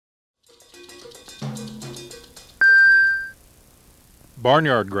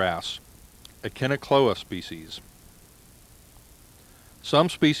Barnyard grass, Echinochloa species. Some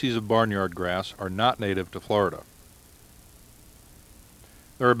species of barnyard grass are not native to Florida.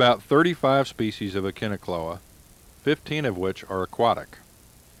 There are about 35 species of Echinochloa, 15 of which are aquatic.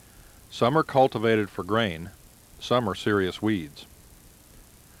 Some are cultivated for grain, some are serious weeds.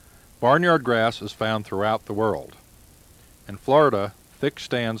 Barnyard grass is found throughout the world. In Florida, thick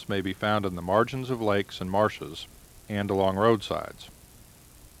stands may be found in the margins of lakes and marshes and along roadsides.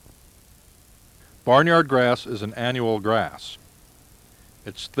 Barnyard grass is an annual grass.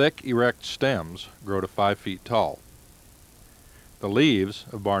 Its thick, erect stems grow to 5 feet tall. The leaves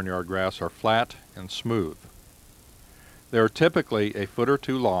of barnyard grass are flat and smooth. They are typically a foot or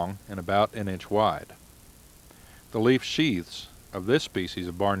two long and about an inch wide. The leaf sheaths of this species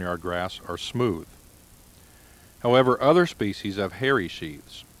of barnyard grass are smooth. However, other species have hairy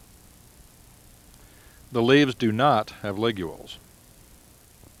sheaths. The leaves do not have ligules.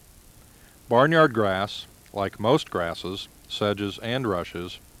 Barnyard grass, like most grasses, sedges, and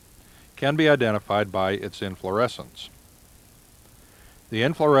rushes, can be identified by its inflorescence. The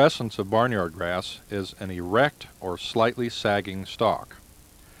inflorescence of barnyard grass is an erect or slightly sagging stalk,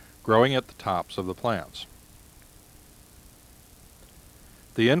 growing at the tops of the plants.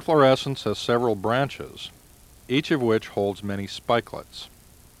 The inflorescence has several branches, each of which holds many spikelets.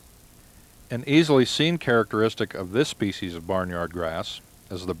 An easily seen characteristic of this species of barnyard grass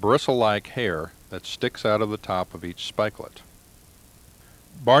is the bristle-like hair that sticks out of the top of each spikelet.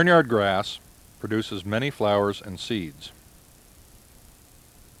 Barnyard grass produces many flowers and seeds.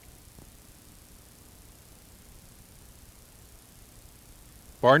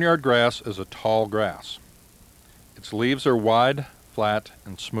 Barnyard grass is a tall grass. Its leaves are wide, flat,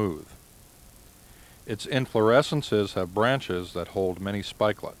 and smooth. Its inflorescences have branches that hold many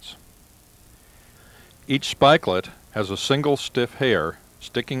spikelets. Each spikelet has a single stiff hair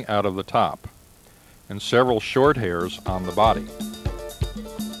sticking out of the top, and several short hairs on the body.